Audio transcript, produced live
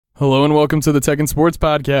Hello and welcome to the Tech and Sports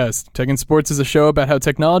Podcast. Tech and Sports is a show about how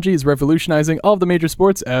technology is revolutionizing all of the major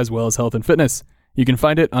sports as well as health and fitness. You can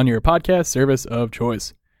find it on your podcast service of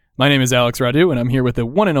choice. My name is Alex Radu and I'm here with the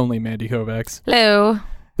one and only Mandy Kovacs. Hello.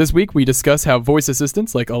 This week we discuss how voice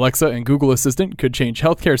assistants like Alexa and Google Assistant could change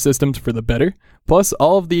healthcare systems for the better, plus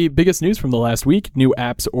all of the biggest news from the last week, new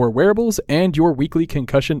apps or wearables, and your weekly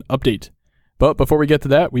concussion update. But before we get to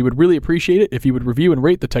that, we would really appreciate it if you would review and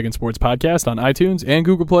rate the Tech and Sports Podcast on iTunes and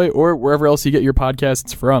Google Play or wherever else you get your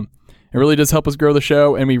podcasts from. It really does help us grow the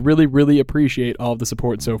show, and we really, really appreciate all of the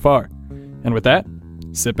support so far. And with that,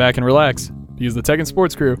 sit back and relax, because the Tech and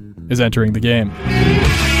Sports crew is entering the game.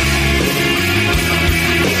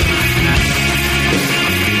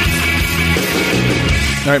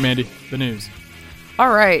 All right, Mandy, the news.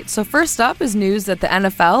 All right, so first up is news that the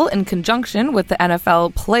NFL, in conjunction with the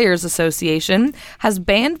NFL Players Association, has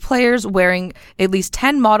banned players wearing at least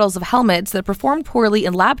 10 models of helmets that performed poorly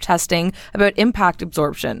in lab testing about impact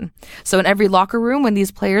absorption. So in every locker room, when these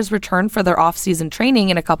players return for their off-season training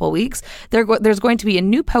in a couple weeks, there's going to be a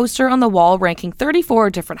new poster on the wall ranking 34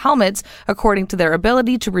 different helmets according to their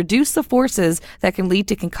ability to reduce the forces that can lead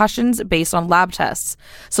to concussions based on lab tests.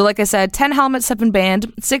 So like I said, 10 helmets have been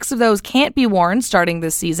banned. 6 of those can't be worn starting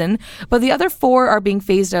this season, but the other 4 are being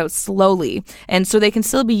phased out slowly, and so they can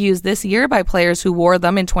still be used this year by players who wore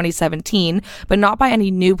them in 2017, but not by any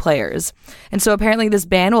new players. And so apparently this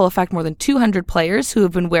ban will affect more than 200 players who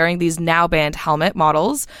have been wearing these now banned helmet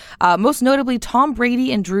models, most notably Tom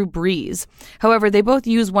Brady and Drew Brees. However, they both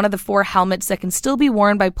use one of the 4 helmets that can still be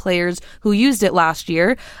worn by players who used it last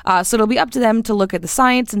year, so it'll be up to them to look at the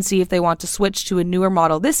science and see if they want to switch to a newer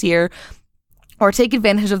model this year, or take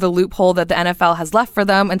advantage of the loophole that the NFL has left for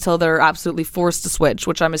them until they're absolutely forced to switch,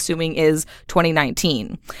 which I'm assuming is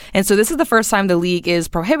 2019. And so this is the first time the league is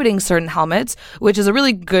prohibiting certain helmets, which is a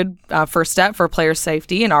really good first step for player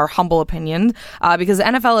safety, in our humble opinion, because the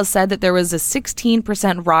NFL has said that there was a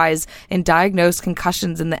 16% rise in diagnosed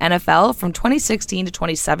concussions in the NFL from 2016 to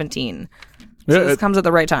 2017. So this comes at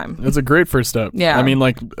the right time. It's a great first step. Yeah.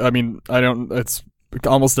 It's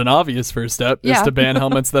almost an obvious first step is to ban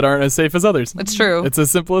helmets that aren't as safe as others. It's true. It's as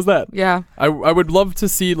simple as that. Yeah. I would love to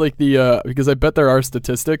see like the because I bet there are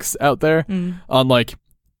statistics out there on like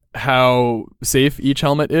how safe each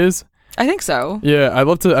helmet is. I think so. Yeah, I'd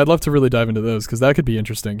love to really dive into those because that could be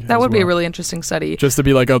interesting. That would be a really interesting study. Just to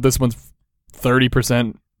be like, oh, this one's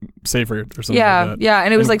 30% safer or something like that. Yeah,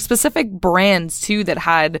 and it was like specific brands too that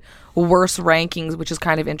had worse rankings, which is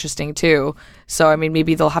kind of interesting too. So I mean,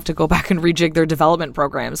 maybe they'll have to go back and rejig their development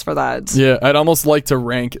programs for that. Yeah, I'd almost like to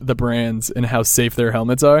rank the brands and how safe their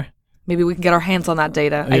helmets are. Maybe we can get our hands on that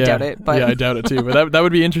data. I doubt it, but yeah, I doubt it too. But that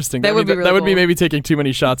would be interesting. That would be maybe taking too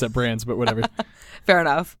many shots at brands, but whatever. Fair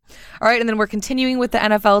enough. All right, and then we're continuing with the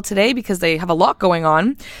NFL today because they have a lot going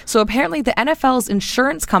on. So apparently the NFL's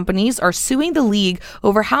insurance companies are suing the league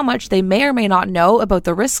over how much they may or may not know about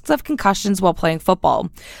the risks of concussions while playing football.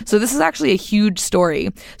 So this is actually a huge story.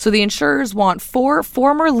 So the insurers want 4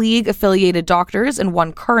 former league-affiliated doctors and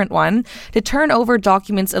 1 current one to turn over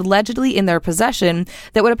documents allegedly in their possession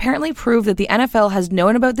that would apparently prove that the NFL has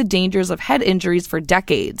known about the dangers of head injuries for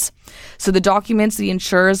decades. So the documents the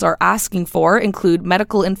insurers are asking for include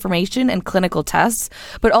medical information and clinical tests,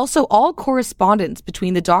 but also all correspondence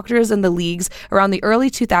between the doctors and the leagues around the early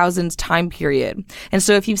 2000s time period. And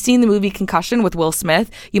so if you've seen the movie Concussion with Will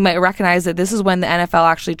Smith, you might recognize that this is when the NFL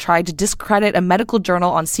actually tried to discredit a medical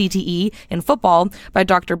journal on CTE in football by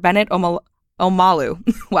Dr. Bennett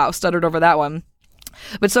Omalu. Wow, stuttered over that one.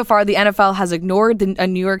 But so far, the NFL has ignored a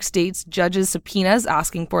New York State's judge's subpoenas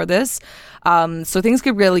asking for this. So things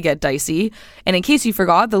could really get dicey. And in case you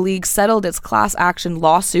forgot, the league settled its class action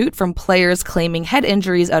lawsuit from players claiming head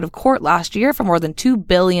injuries out of court last year for more than $2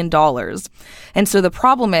 billion. And so the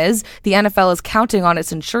problem is the NFL is counting on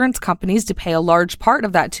its insurance companies to pay a large part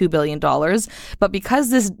of that $2 billion. But because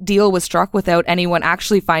this deal was struck without anyone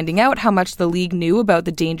actually finding out how much the league knew about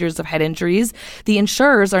the dangers of head injuries, the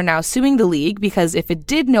insurers are now suing the league because if it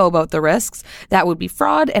did know about the risks, that would be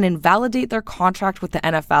fraud and invalidate their contract with the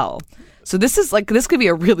NFL. So this could be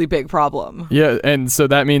a really big problem. Yeah, and so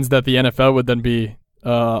that means that the NFL would then be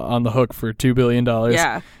on the hook for $2 billion.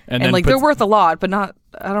 Yeah, and they're worth a lot, but not.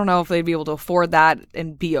 I don't know if they'd be able to afford that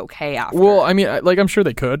and be okay after. Well, I mean, I'm sure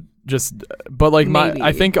they could.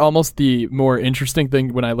 I think almost the more interesting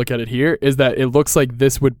thing when I look at it here is that it looks like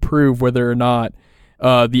this would prove whether or not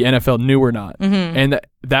the NFL knew or not, and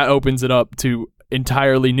that opens it up to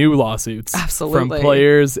entirely new lawsuits from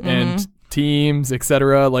players and teams,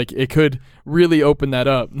 etc. Like it could really open that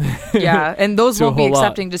up. Yeah, and those To a won't be whole lot.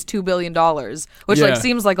 accepting just $2 billion, which Yeah. like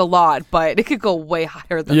seems like a lot, but it could go way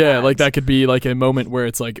higher than that. Yeah, like that could be like a moment where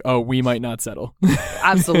it's like, oh, we might not settle.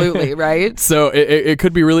 Absolutely, right? So it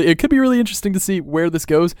could be really interesting to see where this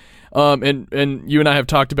goes. And you and I have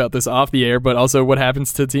talked about this off the air, but also what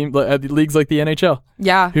happens to leagues like the NHL.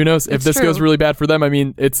 Yeah. Who knows if it's this true. goes really bad for them? I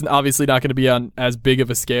mean, it's obviously not going to be on as big of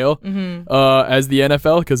a scale as the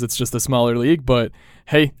NFL because it's just a smaller league. But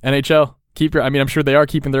hey, NHL, I'm sure they are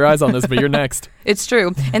keeping their eyes on this, but you're next. It's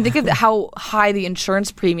true. And think of how high the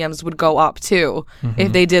insurance premiums would go up too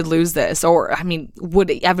if they did lose this. Or, I mean, would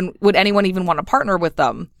anyone even want to partner with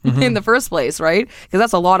them in the first place, right? Because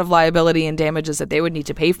that's a lot of liability and damages that they would need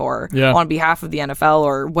to pay for on behalf of the NFL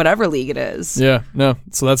or whatever league it is. Yeah, no.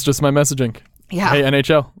 So that's just my messaging. Yeah. Hey,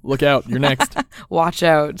 NHL, look out. You're next. Watch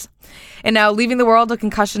out. And now, leaving the world of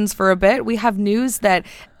concussions for a bit, we have news that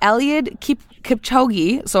Eliud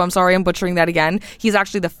Kipchoge, so I'm sorry I'm butchering that again, he's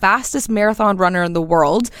actually the fastest marathon runner in the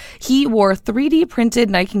world. He wore 3D printed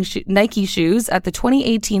Nike shoes at the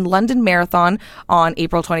 2018 London Marathon on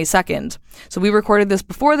April 22nd. So we recorded this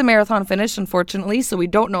before the marathon finished, unfortunately, so we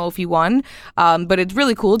don't know if he won. But it's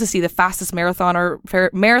really cool to see the fastest marathon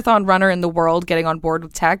runner in the world getting on board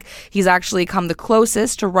with tech. He's actually come the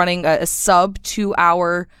closest to running a sub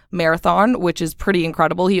 2-hour marathon, which is pretty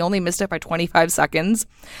incredible. He only missed it by 25 seconds.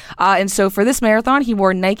 And so for this marathon, he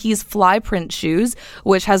wore Nike's Fly Print shoes,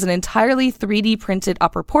 which has an entirely 3D printed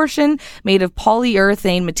upper portion made of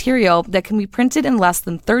polyurethane material that can be printed in less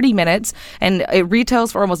than 30 minutes. And it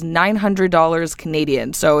retails for almost $900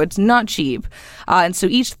 Canadian. So it's not cheap. And so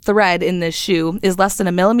each thread in this shoe is less than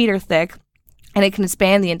 1 millimeter thick. And it can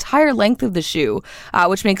span the entire length of the shoe,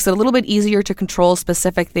 which makes it a little bit easier to control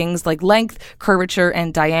specific things like length, curvature,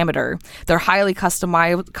 and diameter. They're highly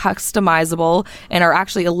customizable and are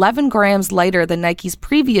actually 11 grams lighter than Nike's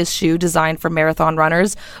previous shoe designed for marathon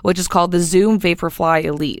runners, which is called the Zoom Vaporfly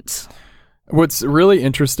Elite. What's really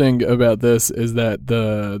interesting about this is that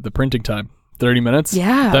the printing time. 30 minutes.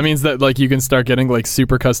 Yeah. That means that like you can start getting like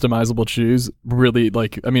super customizable shoes. Really,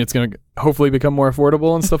 like, I mean, it's going to hopefully become more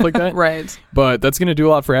affordable and stuff like that. Right. But that's going to do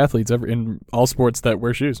a lot for athletes in all sports that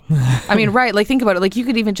wear shoes. I mean, right. Like, think about it. Like, you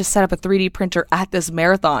could even just set up a 3D printer at this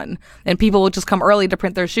marathon and people would just come early to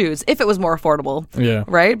print their shoes if it was more affordable. Yeah.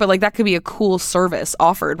 Right. But like, that could be a cool service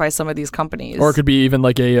offered by some of these companies. Or it could be even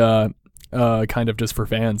like a kind of just for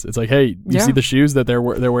fans. It's like, hey, you see the shoes that they're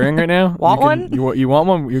wearing right now? One? You want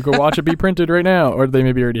one? You go watch it be printed right now. Or they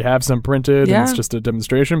maybe already have some printed and it's just a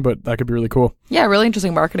demonstration, but that could be really cool. Yeah, really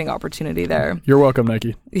interesting marketing opportunity there. You're welcome,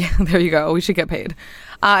 Nike. Yeah, there you go. We should get paid.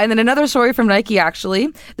 And then another story from Nike, actually.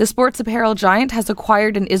 The sports apparel giant has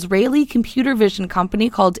acquired an Israeli computer vision company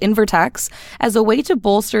called Invertex as a way to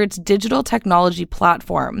bolster its digital technology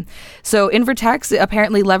platform. So Invertex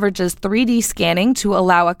apparently leverages 3D scanning to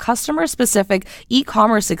allow a customer-specific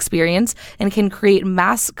e-commerce experience and can create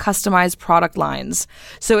mass customized product lines.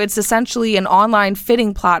 So it's essentially an online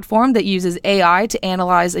fitting platform that uses AI to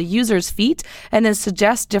analyze a user's feet and then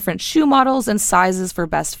suggest different shoe models and sizes for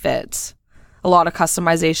best fit. A lot of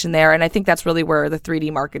customization there, and I think that's really where the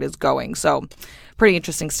 3D market is going. So pretty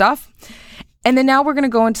interesting stuff. And then now we're going to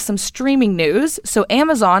go into some streaming news. So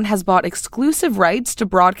Amazon has bought exclusive rights to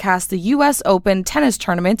broadcast the US Open tennis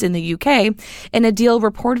tournament in the UK in a deal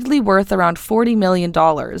reportedly worth around $40 million.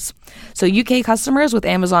 So UK customers with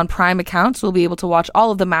Amazon Prime accounts will be able to watch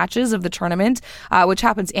all of the matches of the tournament, which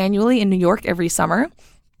happens annually in New York every summer.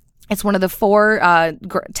 It's one of the 4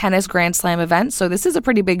 tennis Grand Slam events, so this is a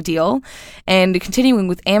pretty big deal. And continuing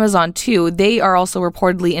with Amazon too, they are also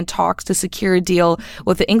reportedly in talks to secure a deal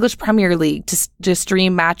with the English Premier League to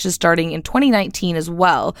stream matches starting in 2019 as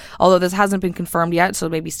well, although this hasn't been confirmed yet, so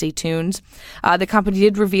maybe stay tuned. The company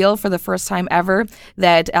did reveal for the first time ever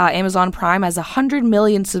that Amazon Prime has 100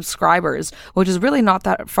 million subscribers, which is really not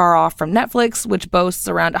that far off from Netflix, which boasts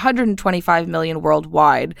around 125 million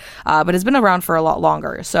worldwide, but has been around for a lot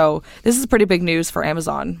longer. So this is pretty big news for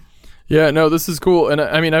Amazon. Yeah, no, this is cool. And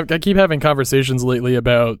I mean, I keep having conversations lately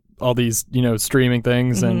about all these, streaming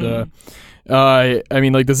things. And I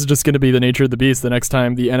mean, like, this is just going to be the nature of the beast. The next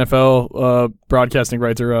time the NFL broadcasting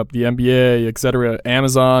rights are up, the NBA, etc.,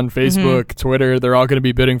 Amazon, Facebook, Twitter, they're all going to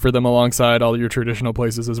be bidding for them alongside all your traditional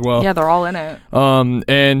places as well. Yeah, they're all in it.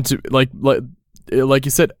 And like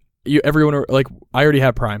you said, everyone, like, I already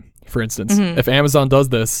have Prime. For instance, if Amazon does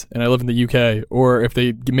this and I live in the UK, or if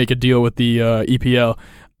they make a deal with the EPL,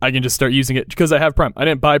 I can just start using it because I have Prime. I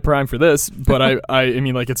didn't buy Prime for this, but I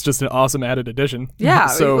mean, like, it's just an awesome added addition. Yeah,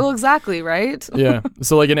 so, well, exactly, right? Yeah.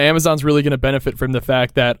 So, like, and Amazon's really going to benefit from the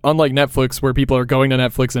fact that, unlike Netflix, where people are going to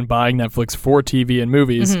Netflix and buying Netflix for TV and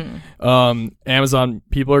movies, Amazon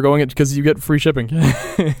people are going it because you get free shipping.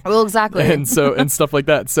 Well, exactly. and stuff like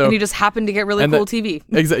that. So and you just happen to get really cool TV.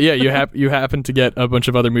 Exactly. Yeah, you happen to get a bunch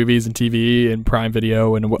of other movies and TV and Prime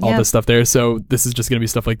Video and all this stuff there. So this is just going to be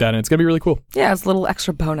stuff like that, and it's going to be really cool. Yeah, it's a little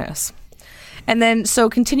extra bonus. And then, so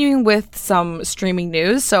continuing with some streaming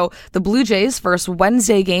news. So the Blue Jays' first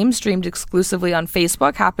Wednesday game streamed exclusively on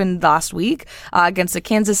Facebook happened last week against the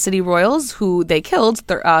Kansas City Royals, who they killed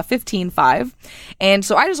 15-5. And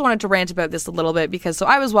so I just wanted to rant about this a little bit because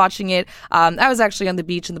I was watching it. I was actually on the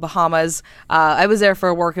beach in the Bahamas. I was there for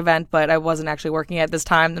a work event, but I wasn't actually working at this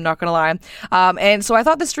time. I'm not going to lie. And so I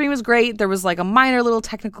thought the stream was great. There was like a minor little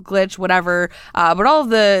technical glitch, whatever. But all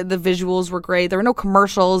of the visuals were great. There were no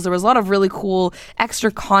commercials. There was a lot of really cool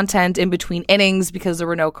extra content in between innings because there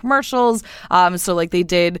were no commercials. So like they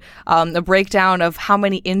did a breakdown of how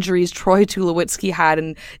many injuries Troy Tulowitzki had,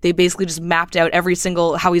 and they basically just mapped out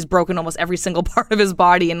how he's broken almost every single part of his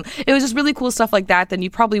body, and it was just really cool stuff like that you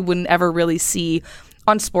probably wouldn't ever really see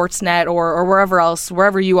on Sportsnet or wherever else,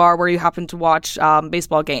 wherever you are, where you happen to watch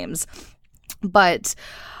baseball games. But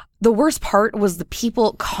the worst part was the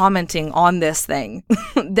people commenting on this thing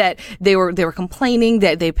that they were complaining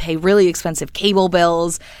that they pay really expensive cable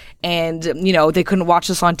bills and, they couldn't watch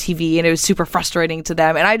this on TV, and it was super frustrating to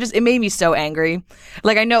them. And it made me so angry.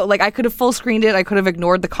 Like, I know, like, I could have full screened it. I could have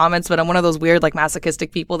ignored the comments, but I'm one of those weird, like,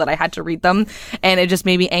 masochistic people that I had to read them. And it just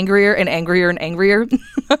made me angrier and angrier and angrier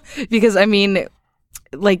because, I mean,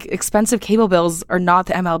 like, expensive cable bills are not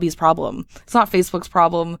the MLB's problem. It's not Facebook's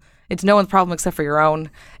problem. It's no one's problem except for your own.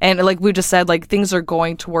 And like we just said, like, things are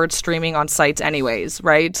going towards streaming on sites anyways,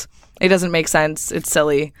 right? It doesn't make sense. It's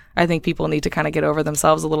silly. I think people need to kind of get over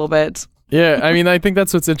themselves a little bit. Yeah, I mean, I think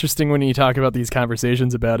that's what's interesting when you talk about these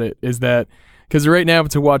conversations about it is that because right now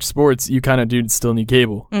to watch sports, you kind of do still need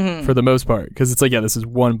cable for the most part because it's like, yeah, this is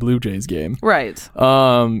one Blue Jays game. Right.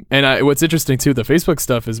 And what's interesting too, the Facebook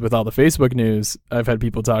stuff is with all the Facebook news, I've had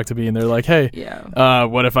people talk to me and they're like, hey,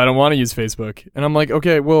 what if I don't want to use Facebook? And I'm like,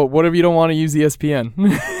 okay, well, what if you don't want to use ESPN?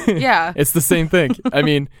 Yeah. It's the same thing. I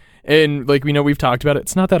mean, and like we've talked about it.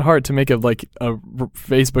 It's not that hard to make a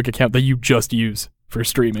Facebook account that you just use for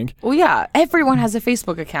streaming. Well, yeah, everyone has a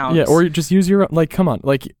Facebook account. Yeah, or you just use your, like, come on,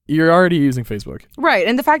 like, you're already using Facebook. Right,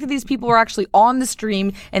 and the fact that these people were actually on the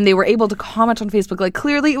stream and they were able to comment on Facebook, like,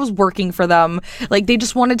 clearly it was working for them. Like, they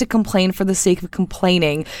just wanted to complain for the sake of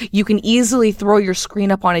complaining. You can easily throw your screen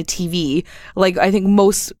up on a TV. Like, I think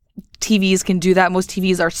most TVs can do that. Most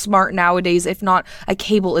TVs are smart nowadays. If not, a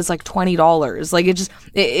cable is like $20. Like,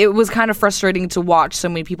 it was kind of frustrating to watch so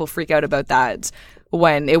many people freak out about that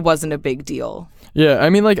when it wasn't a big deal. Yeah, I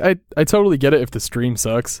mean, like, I totally get it if the stream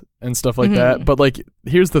sucks and stuff like that. But, like,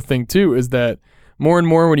 here's the thing, too, is that more and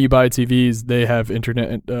more when you buy TVs, they have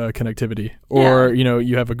internet connectivity. Or,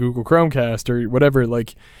 you have a Google Chromecast or whatever.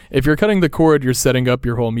 Like, if you're cutting the cord, you're setting up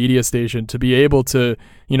your whole media station to be able to,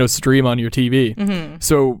 stream on your TV.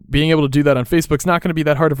 So being able to do that on Facebook's not going to be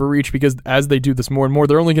that hard of a reach because as they do this more and more,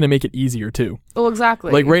 they're only going to make it easier, too. Well,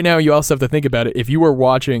 exactly. Like, right now, you also have to think about it. If you are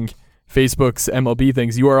watching Facebook's MLB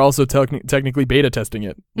things, you are also technically beta testing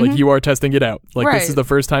it. Like, you are testing it out. Like, this is the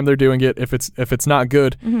first time they're doing it. If it's not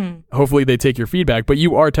good, hopefully they take your feedback, but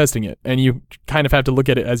you are testing it, and you kind of have to look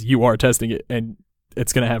at it as you are testing it, and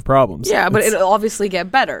it's going to have problems. Yeah, but it'll obviously get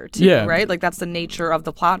better too, right? Like, that's the nature of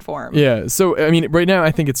the platform. Yeah, so, I mean, right now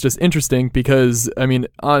I think it's just interesting because, I mean,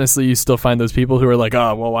 honestly, you still find those people who are like,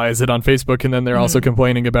 oh, well, why is it on Facebook? And then they're also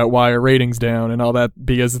complaining about why are ratings down and all that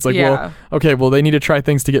because it's like, well, okay, well, they need to try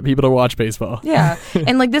things to get people to watch baseball. Yeah,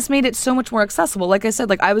 and, like, this made it so much more accessible. Like I said,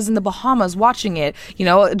 like, I was in the Bahamas watching it,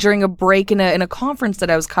 during a break in a conference that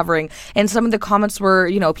I was covering, and some of the comments were,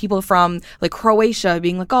 people from, like, Croatia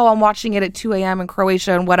being like, oh, I'm watching it at 2 a.m. in Croatia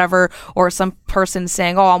and whatever, or some person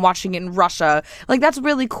saying, oh, I'm watching it in Russia. Like, that's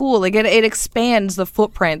really cool. Like, it expands the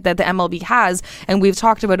footprint that the MLB has, and we've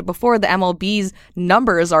talked about it before. The MLB's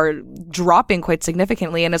numbers are dropping quite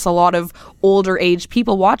significantly, and it's a lot of older age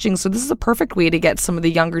people watching, so this is a perfect way to get some of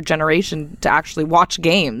the younger generation to actually watch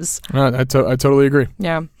games. I totally agree.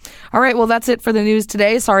 Yeah. All right, well, that's it for the news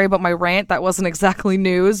today. Sorry about my rant. That wasn't exactly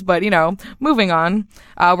news, but, moving on.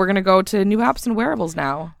 We're going to go to new apps and wearables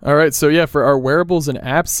now. All right, so yeah, for our wearables and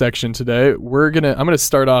apps section today, I'm going to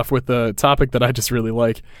start off with a topic that I just really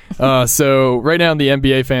like. So right now, the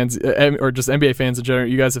NBA fans, or just NBA fans in general,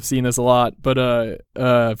 you guys have seen this a lot, but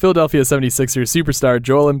Philadelphia 76ers superstar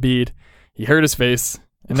Joel Embiid, he hurt his face,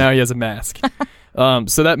 and now he has a mask.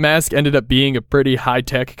 So that mask ended up being a pretty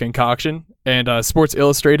high-tech concoction, and Sports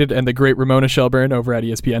Illustrated and the great Ramona Shelburne over at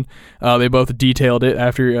ESPN, they both detailed it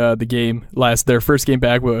after the game their first game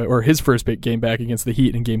back, or his first big game back against the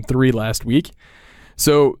Heat in Game 3 last week.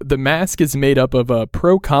 So the mask is made up of a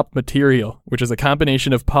pro-comp material, which is a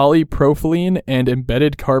combination of polypropylene and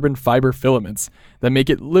embedded carbon fiber filaments that make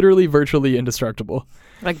it literally virtually indestructible.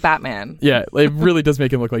 Like Batman. Yeah, it really does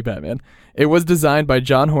make him look like Batman. It was designed by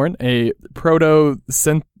John Horn, a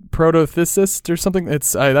protothicist or something.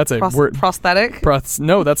 That's a word. Prosthetic?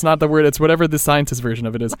 No, that's not the word. It's whatever the scientist version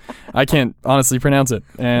of it is. I can't honestly pronounce it.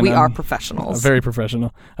 And we are professionals. Very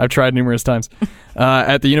professional. I've tried numerous times.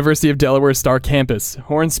 At the University of Delaware Star Campus,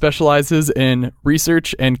 Horn specializes in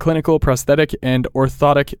research and clinical prosthetic and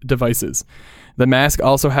orthotic devices. The mask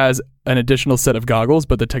also has an additional set of goggles,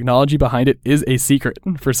 but the technology behind it is a secret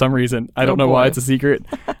for some reason. I don't know why it's a secret.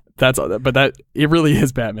 It really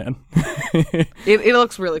is Batman. It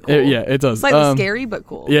looks really cool. It does. Slightly scary, but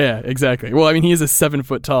cool. Yeah, exactly. Well, I mean, he's a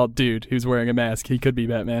 7-foot tall dude who's wearing a mask. He could be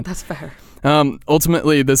Batman. That's fair.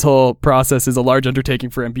 Ultimately, this whole process is a large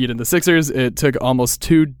undertaking for Embiid and the Sixers. It took almost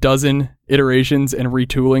 24 iterations and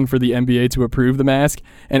retooling for the NBA to approve the mask,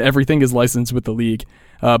 and everything is licensed with the league.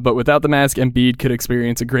 But without the mask, Embiid could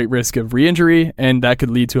experience a great risk of re-injury, and that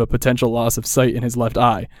could lead to a potential loss of sight in his left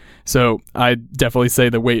eye. So I definitely say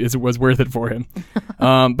the wait was worth it for him.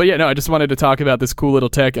 But yeah, no, I just wanted to talk about this cool little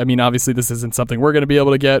tech. I mean, obviously this isn't something we're going to be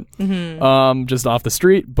able to get just off the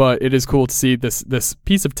street, but it is cool to see this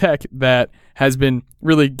piece of tech that has been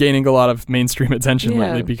really gaining a lot of mainstream attention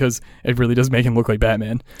lately because it really does make him look like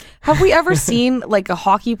Batman. Have we ever seen like a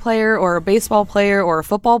hockey player or a baseball player or a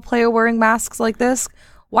football player wearing masks like this?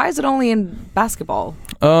 Why is it only in basketball?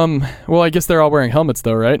 Well, I guess they're all wearing helmets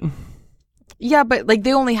though, right? Yeah, but like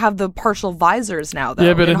they only have the partial visors now though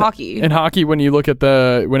in hockey. In hockey, when you look at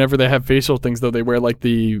whenever they have facial things though, they wear like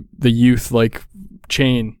the youth like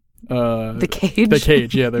chain. The cage? The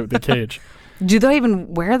cage, yeah, the cage. Do they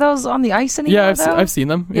even wear those on the ice anymore? Yeah, I've seen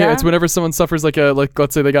them. Yeah, it's whenever someone suffers like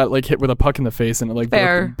let's say they got like hit with a puck in the face and it like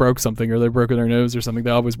broke something, or they broke their nose or something.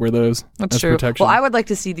 They always wear those. That's true. Protection. Well, I would like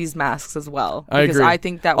to see these masks as well because I agree. I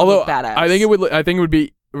think that would look badass. I think it would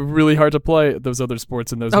be really hard to play those other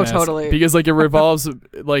sports in those masks. Totally. Because like it revolves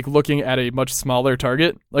like looking at a much smaller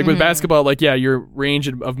target. Like with basketball, like your range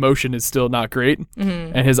of motion is still not great,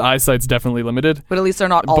 and his eyesight's definitely limited. But at least they're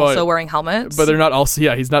not also wearing helmets. But they're not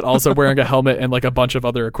also he's not also wearing a helmet and like a bunch of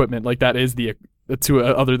other equipment. Like that is the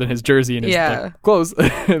other than his jersey and his like, clothes.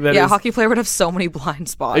 A hockey player would have so many blind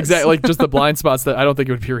spots. Exactly, like just the blind spots that I don't think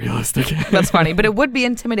it would be realistic. That's funny, but it would be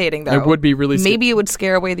intimidating though. It would be really maybe it would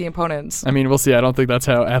scare away the opponents. I mean, we'll see. I don't think that's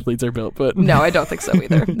how athletes are built, but no, I don't think so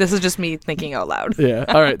either. This is just me thinking out loud. Yeah.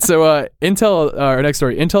 All right. So our next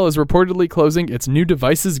story. Intel is reportedly closing its new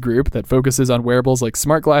devices group that focuses on wearables like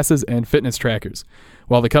smart glasses and fitness trackers.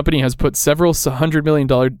 While the company has put several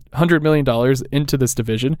 $100 million into this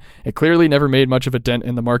division, it clearly never made much of a dent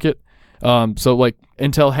in the market. So like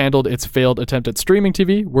Intel handled its failed attempt at streaming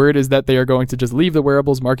TV, word is that they are going to just leave the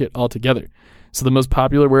wearables market altogether. So the most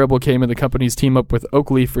popular wearable came in the company's team up with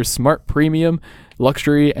Oakley for smart premium,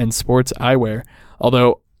 luxury, and sports eyewear.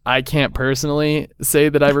 Although I can't personally say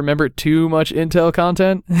that I remember too much Intel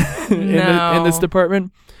content in this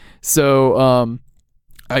department. So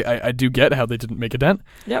I do get how they didn't make a dent.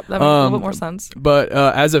 Yep, that makes a little bit more sense. But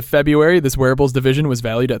as of February, this wearables division was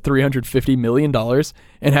valued at $350 million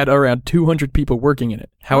and had around 200 people working in it.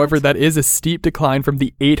 However, that is a steep decline from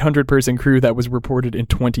the 800-person crew that was reported in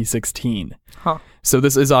 2016. Huh. So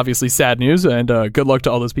this is obviously sad news, and good luck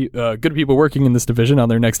to all those good people working in this division on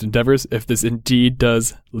their next endeavors if this indeed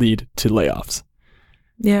does lead to layoffs.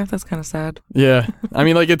 Yeah, that's kind of sad. Yeah. I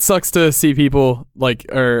mean, like, it sucks to see people, like,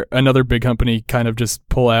 or another big company kind of just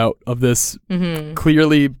pull out of this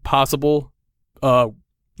clearly possible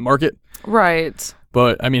market. Right.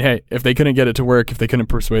 But, I mean, hey, if they couldn't get it to work, if they couldn't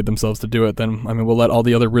persuade themselves to do it, then, I mean, we'll let all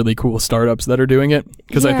the other really cool startups that are doing it.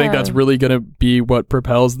 Because I think that's really going to be what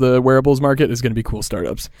propels the wearables market, is going to be cool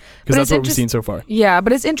startups. Because that's what we've seen so far. Yeah,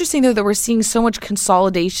 but it's interesting, though, that we're seeing so much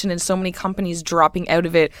consolidation and so many companies dropping out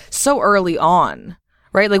of it so early on.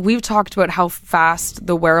 Right? Like, we've talked about how fast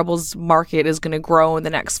the wearables market is going to grow in the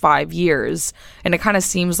next 5 years. And it kind of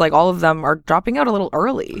seems like all of them are dropping out a little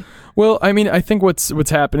early. Well, I mean, I think what's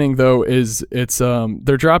happening, though, is it's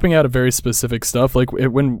they're dropping out of very specific stuff. Like,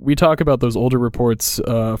 when we talk about those older reports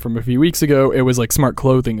from a few weeks ago, it was like smart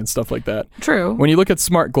clothing and stuff like that. True. When you look at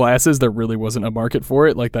smart glasses, there really wasn't a market for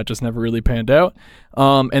it. Like, that just never really panned out.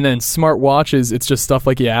 And then smart watches, it's just stuff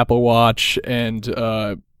like the Apple Watch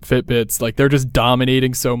and Fitbits, like they're just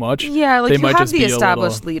dominating so much. Yeah, like they you might have just the be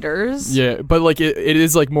established leaders. Yeah, but like it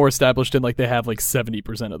is like more established in like they have like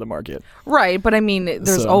 70% of the market. Right, but I mean,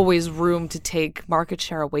 there's always room to take market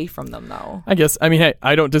share away from them, though. I guess. I mean, hey,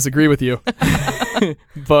 I don't disagree with you.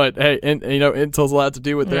 But hey, and you know, Intel's allowed to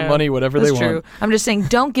do with their money whatever they want. True. I'm just saying,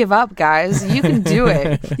 don't give up, guys. You can do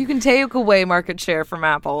it. You can take away market share from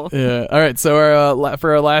Apple. Yeah. All right. So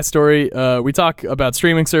for our last story, we talk about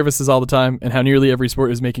streaming services all the time and how nearly every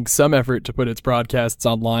sport is making some effort to put its broadcasts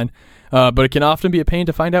online, but it can often be a pain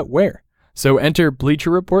to find out where. So enter Bleacher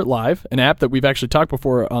Report Live, an app that we've actually talked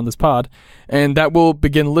before on this pod, and that will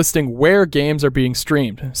begin listing where games are being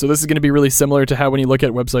streamed. So this is going to be really similar to how when you look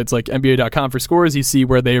at websites like NBA.com for scores, you see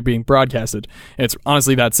where they are being broadcasted. It's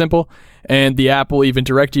honestly that simple, and the app will even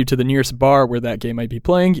direct you to the nearest bar where that game might be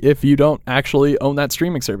playing if you don't actually own that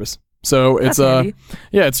streaming service. So it's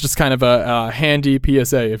it's just kind of a handy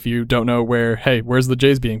PSA if you don't know where's the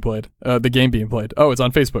Jays being played, the game being played. Oh, it's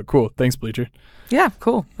on Facebook. Cool. Thanks, Bleacher. Yeah,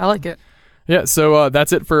 cool. I like it. Yeah, so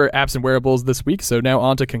that's it for apps and wearables this week. So now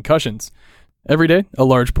on to concussions. Every day, a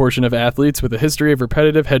large portion of athletes with a history of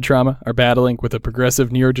repetitive head trauma are battling with a progressive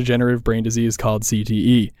neurodegenerative brain disease called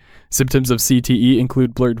CTE. Symptoms of CTE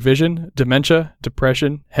include blurred vision, dementia,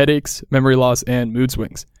 depression, headaches, memory loss, and mood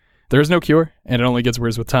swings. There is no cure, and it only gets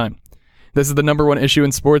worse with time. This is the number one issue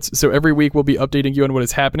in sports, so every week we'll be updating you on what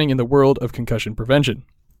is happening in the world of concussion prevention.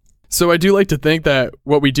 So I do like to think that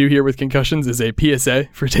what we do here with concussions is a PSA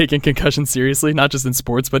for taking concussions seriously, not just in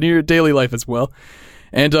sports, but in your daily life as well.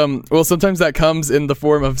 And, sometimes that comes in the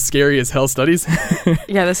form of scary as hell studies.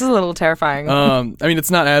 Yeah, this is a little terrifying. I mean,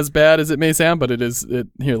 it's not as bad as it may sound, but it is.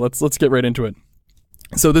 Here, let's get right into it.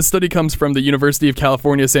 So this study comes from the University of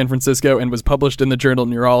California, San Francisco, and was published in the journal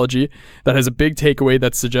Neurology that has a big takeaway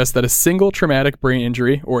that suggests that a single traumatic brain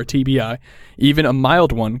injury, or TBI, even a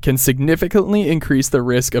mild one, can significantly increase the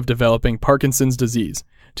risk of developing Parkinson's disease.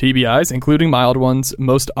 TBIs, including mild ones,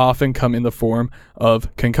 most often come in the form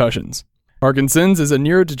of concussions. Parkinson's is a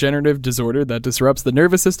neurodegenerative disorder that disrupts the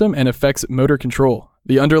nervous system and affects motor control.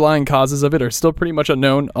 The underlying causes of it are still pretty much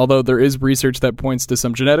unknown, although there is research that points to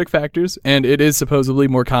some genetic factors, and it is supposedly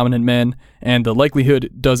more common in men, and the likelihood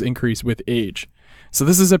does increase with age. So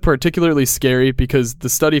this is particularly scary because the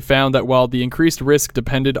study found that while the increased risk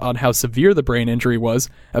depended on how severe the brain injury was,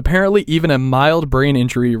 apparently even a mild brain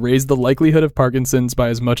injury raised the likelihood of Parkinson's by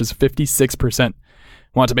as much as 56%.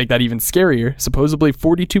 Want to make that even scarier? Supposedly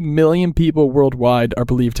 42 million people worldwide are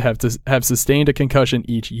believed to have sustained a concussion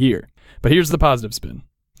each year. But here's the positive spin.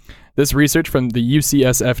 This research from the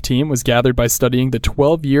UCSF team was gathered by studying the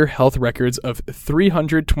 12-year health records of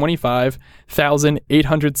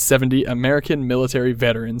 325,870 American military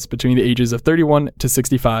veterans between the ages of 31 to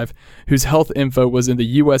 65, whose health info was in the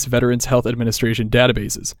U.S. Veterans Health Administration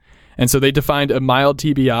databases. And so they defined a mild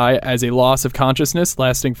TBI as a loss of consciousness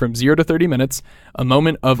lasting from 0 to 30 minutes, a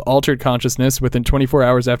moment of altered consciousness within 24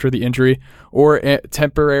 hours after the injury, or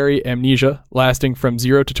temporary amnesia lasting from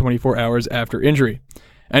 0 to 24 hours after injury.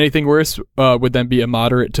 Anything worse would then be a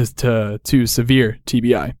moderate to severe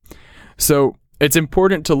TBI. So it's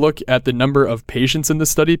important to look at the number of patients in this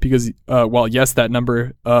study because while yes, that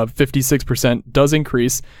number of 56% does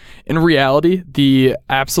increase, in reality, the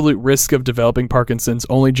absolute risk of developing Parkinson's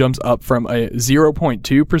only jumps up from a 0.2%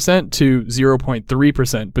 to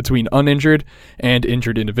 0.3% between uninjured and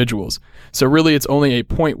injured individuals. So really, it's only a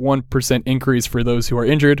 0.1% increase for those who are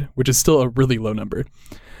injured, which is still a really low number.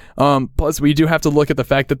 Plus, we do have to look at the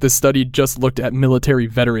fact that this study just looked at military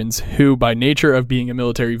veterans who, by nature of being a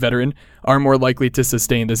military veteran, are more likely to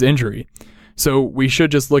sustain this injury. So we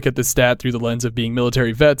should just look at the stat through the lens of being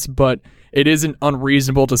military vets, but it isn't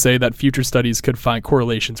unreasonable to say that future studies could find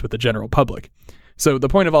correlations with the general public. So the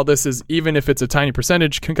point of all this is, even if it's a tiny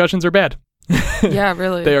percentage, concussions are bad. Yeah,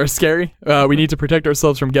 really. They are scary. We need to protect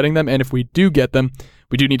ourselves from getting them, and if we do get them,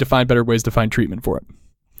 we do need to find better ways to find treatment for it.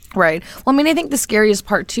 Right. Well, I mean, I think the scariest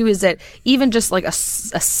part, too, is that even just like a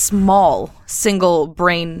small single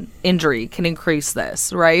brain injury can increase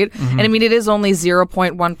this, right? Mm-hmm. And I mean, it is only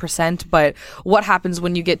 0.1%, but what happens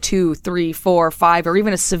when you get 2, 3, 4, 5, or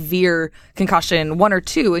even a severe concussion, 1 or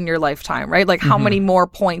 2 in your lifetime, right? Like how many more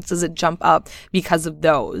points does it jump up because of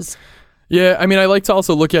those? Yeah, I mean, I like to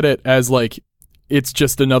also look at it as like, it's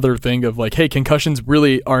just another thing of like, hey, concussions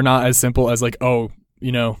really are not as simple as like, oh,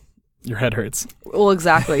 you know, your head hurts. Well,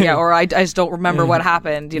 exactly. Yeah. Or I just don't remember what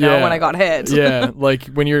happened, when I got hit. Yeah. Like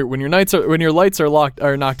when your lights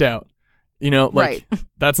are knocked out, like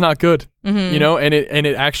that's not good, and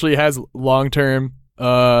it actually has long-term,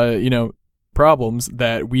 problems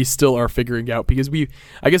that we still are figuring out, because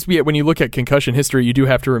when you look at concussion history, you do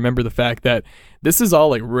have to remember the fact that this is all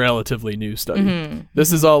like relatively new study.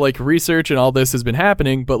 This is all like research, and all this has been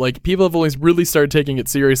happening, but like people have only really started taking it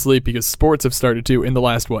seriously because sports have started to in the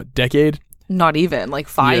last decade? Not even like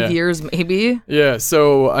 5 years, maybe. Yeah.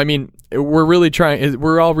 So, I mean,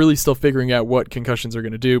 we're all really still figuring out what concussions are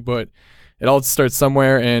going to do, but it all starts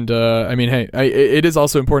somewhere. And, I mean, hey, it is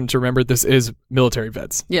also important to remember this is military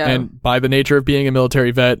vets. Yeah. And by the nature of being a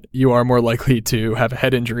military vet, you are more likely to have a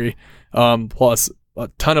head injury, plus a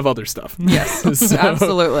ton of other stuff. Yes,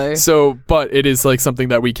 absolutely. So, but it is like something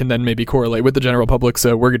that we can then maybe correlate with the general public.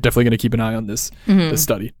 So we're definitely going to keep an eye on this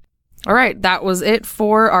study. All right, that was it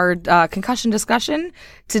for our concussion discussion.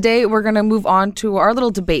 Today, we're going to move on to our little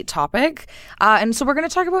debate topic. And so we're going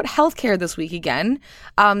to talk about healthcare this week again.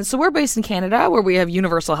 So we're based in Canada, where we have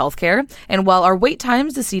universal healthcare. And while our wait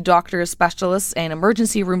times to see doctors, specialists, and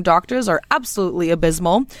emergency room doctors are absolutely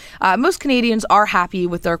abysmal, most Canadians are happy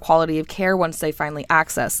with their quality of care once they finally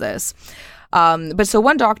access this. But so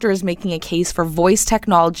one doctor is making a case for voice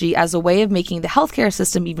technology as a way of making the healthcare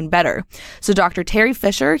system even better. So Dr. Terry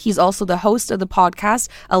Fisher, he's also the host of the podcast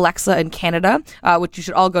Alexa in Canada, which you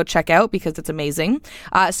should all go check out because it's amazing.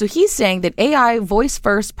 So he's saying that AI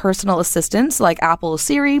voice-first personal assistants like Apple's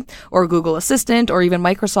Siri or Google Assistant or even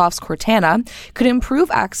Microsoft's Cortana could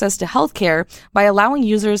improve access to healthcare by allowing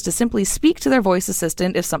users to simply speak to their voice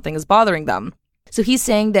assistant if something is bothering them. So he's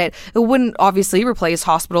saying that it wouldn't obviously replace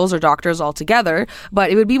hospitals or doctors altogether,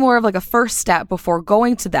 but it would be more of like a first step before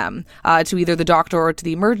going to them, to either the doctor or to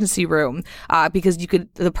the emergency room, because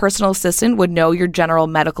the personal assistant would know your general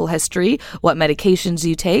medical history, what medications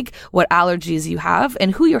you take, what allergies you have,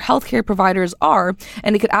 and who your healthcare providers are,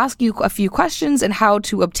 and it could ask you a few questions and how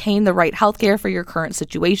to obtain the right healthcare for your current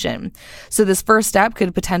situation. So this first step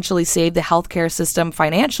could potentially save the healthcare system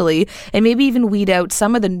financially and maybe even weed out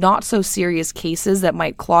some of the not so serious cases that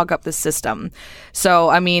might clog up the system. So,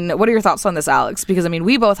 I mean, what are your thoughts on this, Alex? Because, I mean,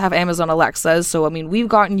 we both have Amazon Alexas, so, I mean, we've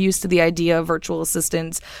gotten used to the idea of virtual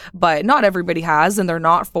assistants, but not everybody has, and they're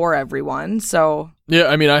not for everyone, so... Yeah,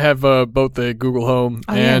 I mean, I have both a Google Home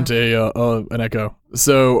and an Echo.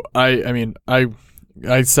 So, I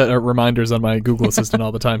set reminders on my Google Assistant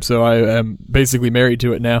all the time, so I am basically married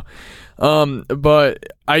to it now. But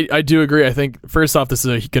I do agree. I think, first off, this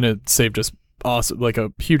is going to save just awesome, like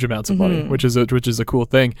a huge amounts of money, which is a cool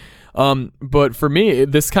thing. But for me,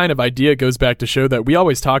 this kind of idea goes back to show that we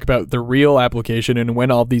always talk about the real application and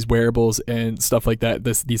when all these wearables and stuff like that,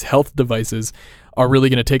 these health devices are really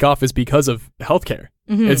going to take off is because of healthcare.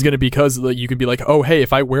 It's going to be because you can be like, oh, hey,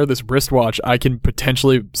 if I wear this wristwatch, I can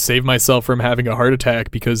potentially save myself from having a heart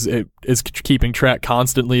attack because it is keeping track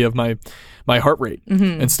constantly of my heart rate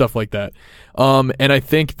and stuff like that. And I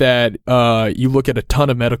think that you look at a ton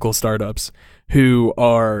of medical startups who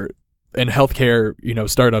are in healthcare,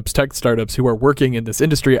 startups, tech startups who are working in this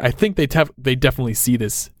industry. I think they definitely see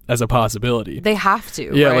this as a possibility. They have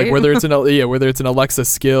to, yeah, right? Like whether it's an Alexa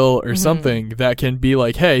skill or something that can be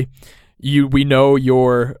like, hey, we know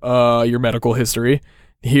your medical history.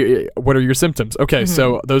 What are your symptoms? Okay,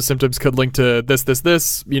 so those symptoms could link to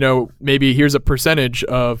this. Maybe here's a percentage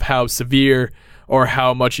of how severe or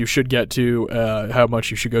how much you should get to, how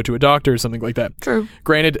much you should go to a doctor or something like that. True.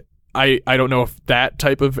 Granted, I don't know if that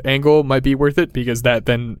type of angle might be worth it, because that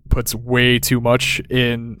then puts way too much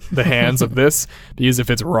in the hands of this. Because if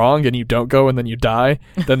it's wrong and you don't go and then you die,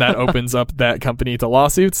 then that opens up that company to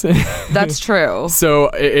lawsuits. That's true. So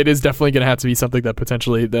it is definitely going to have to be something that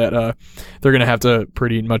potentially that they're going to have to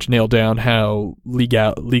pretty much nail down how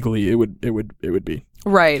legally it would be.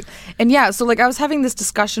 Right. And yeah, so like I was having this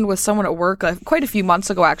discussion with someone at work quite a few months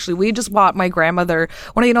ago, actually. We just bought my grandmother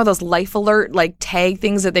one of, those life alert like tag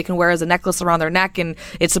things that they can wear as a necklace around their neck, and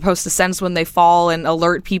it's supposed to sense when they fall and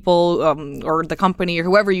alert people or the company or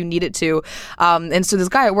whoever you need it to. And so this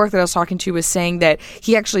guy at work that I was talking to was saying that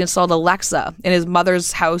he actually installed Alexa in his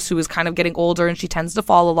mother's house, who is kind of getting older and she tends to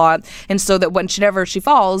fall a lot. And so that whenever she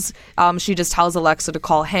falls, she just tells Alexa to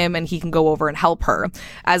call him and he can go over and help her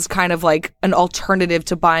as kind of like an alternative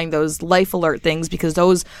to buying those life alert things, because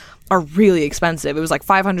those are really expensive. It was like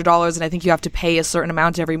 $500, and I think you have to pay a certain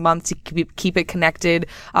amount every month to keep it connected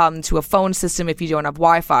to a phone system if you don't have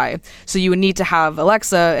Wi-Fi. So you would need to have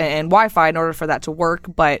Alexa and Wi-Fi in order for that to work,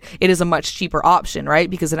 but it is a much cheaper option, right?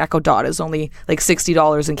 Because an Echo Dot is only like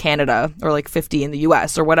 $60 in Canada or like $50 in the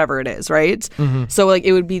US or whatever it is, right? So like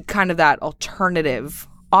it would be kind of that alternative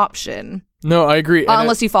option. No, I agree.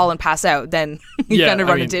 Unless you fall and pass out, then you kind of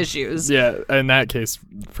run into issues. Yeah, in that case,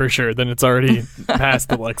 for sure. Then it's already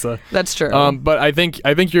past Alexa. That's true. But I think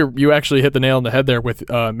you actually hit the nail on the head there with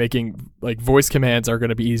making like voice commands are going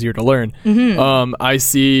to be easier to learn. Mm-hmm. I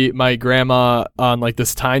see my grandma on like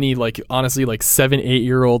this tiny, like honestly, like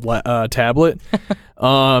 7-8-year-old tablet,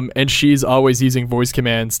 and she's always using voice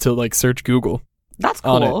commands to like search Google. That's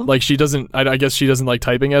cool. On it. Like she doesn't, I guess she doesn't like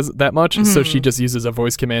typing as that much, so she just uses a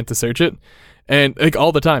voice command to search it, and like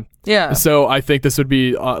all the time. Yeah. So I think this would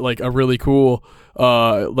be like a really cool,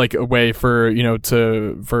 like a way for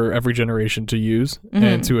for every generation to use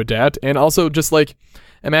and to adapt, and also just like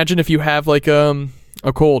imagine if you have like a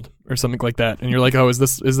cold or something like that, and you're like, oh, is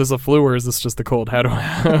this a flu or is this just a cold? How do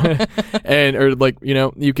I? And or like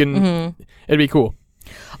you can, it'd be cool.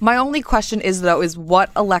 My only question is what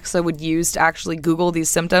Alexa would use to actually Google these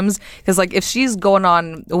symptoms. Because like if she's going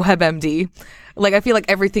on WebMD, like I feel like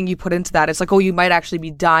everything you put into that, it's like, oh, you might actually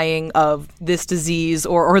be dying of this disease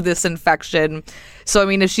or this infection. So I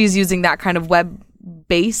mean, if she's using that kind of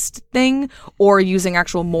web-based thing or using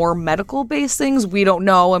actual more medical-based things, we don't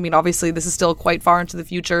know. I mean, obviously this is still quite far into the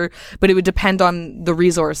future, but it would depend on the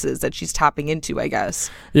resources that she's tapping into, I guess.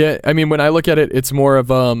 Yeah, I mean, when I look at it, it's more of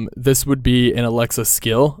this would be an Alexa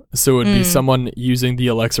skill. So it would be someone using the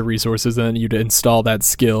Alexa resources, and then you'd install that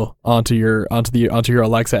skill onto your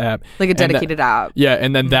Alexa app, like a dedicated app. Yeah,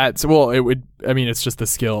 and then it would. I mean, it's just the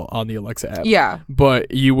skill on the Alexa app. Yeah,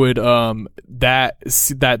 but you would that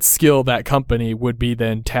skill, that company would be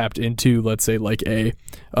then tapped into, let's say, like a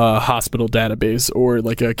hospital database or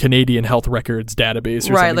like a Canadian health records database,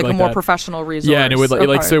 or right? something Like a more that. professional resource. Yeah, and it would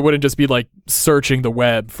so it wouldn't just be like searching the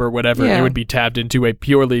web for whatever. Yeah. It would be tapped into a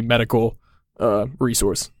purely medical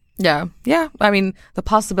resource. Yeah. I mean, the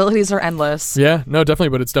possibilities are endless. Yeah, no, definitely,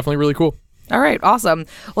 but it's definitely really cool. All right, awesome.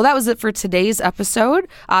 Well, that was it for today's episode.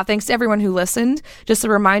 Thanks to everyone who listened. Just a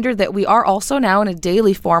reminder that we are also now in a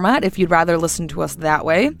daily format if you'd rather listen to us that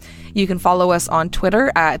way. You can follow us on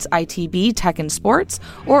Twitter at ITB Tech and Sports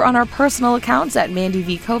or on our personal accounts at Mandy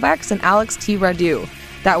V. Kovacs and Alex T. Radu.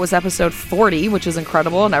 That was episode 40, which is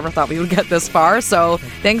incredible. Never thought we would get this far. So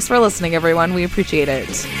thanks for listening, everyone. We appreciate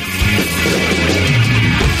it.